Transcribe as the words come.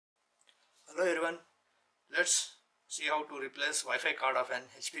Hello everyone, let's see how to replace Wi-Fi card of an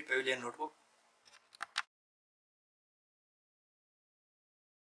HP Pavilion notebook.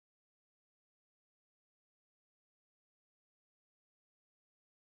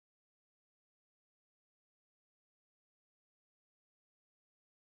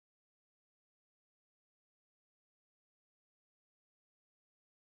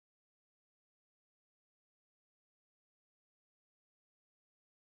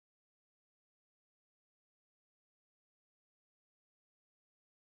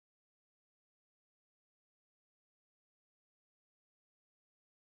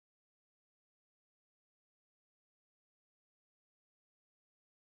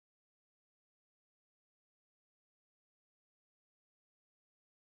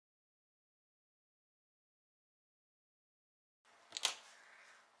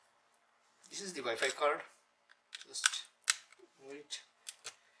 This is the Wi-Fi card. Just move it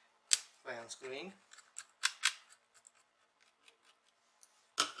by unscrewing.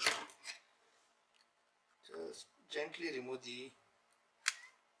 Just gently remove the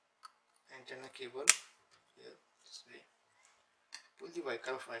antenna cable here, this way. Pull the Wi-Fi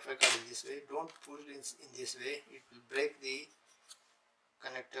card in this way. Don't pull it in this way, it will break the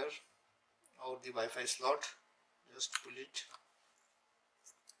connector or the Wi-Fi slot. Just pull it.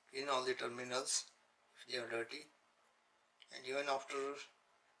 Clean all the terminals if they are dirty, and even after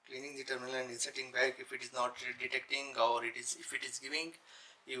cleaning the terminal and inserting back, if it is not detecting or if it is giving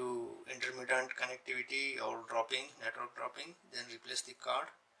you intermittent connectivity or network dropping, then replace the card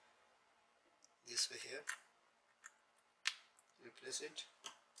this way here. Replace it.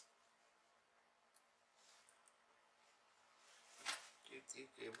 Keep the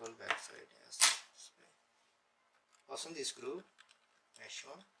cable backside as this way. Fasten the screw as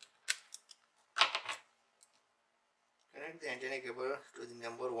shown. Connect the antenna cable to the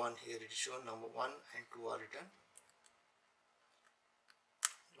number 1 here. It is shown number 1 and 2 are written.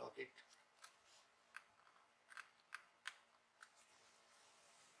 Lock it.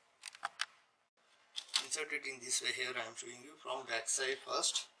 Insert it in this way here. I am showing you from back side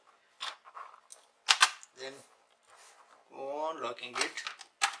first. Then go on locking it.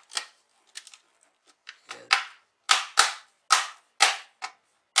 Here.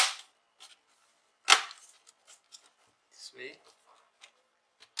 This way.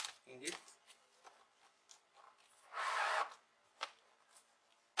 Locking it.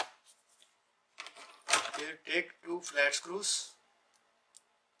 Here, take 2 flat screws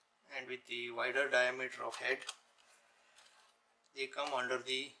and with the wider diameter of head. They come under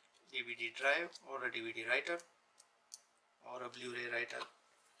the DVD drive or a DVD writer or a Blu-ray writer.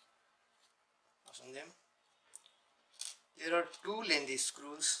 Fasten them. There are 2 lengthy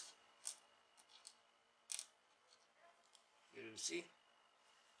screws. Here you see.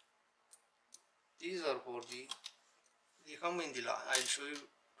 These are for they come in the last. I'll show you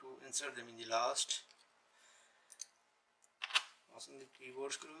to insert them in the last. Fasten the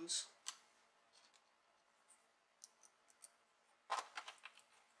keyboard screws.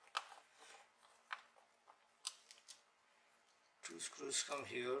 Two screws come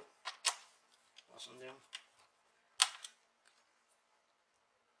here. Fasten them.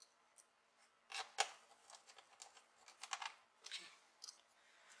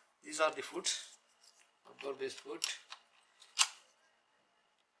 These are the foot, rubber based foot.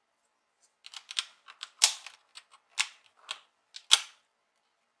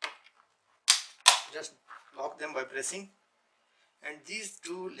 Just lock them by pressing, and these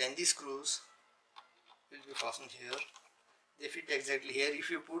 2 lengthy screws will be fastened here. They fit exactly here. If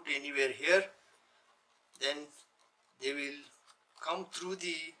you put anywhere here, then they will come through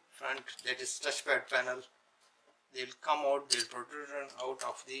the front, that is touchpad panel. They will come out, they will protrude out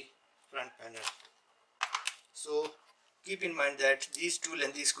of the front panel. So keep in mind that these 2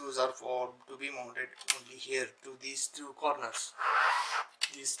 lengthy screws are to be mounted only here to these 2 corners.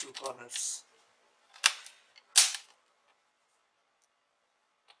 These 2 corners.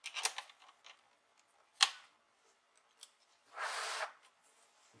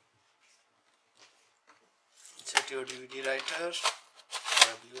 Insert your DVD writer or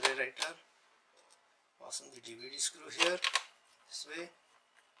a Blu-ray writer. Fasten the DVD screw here, this way.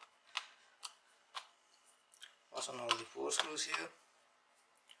 Fasten all the 4 screws here.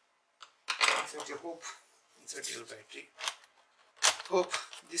 Insert your hope. Insert your battery. Hope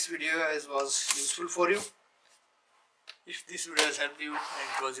this video was useful for you. If this video has helped you and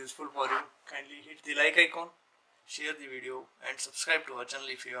it was useful for you, kindly hit the like icon, share the video and subscribe to our channel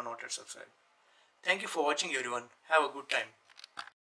if you are not yet subscribed. Thank you for watching everyone. Have a good time.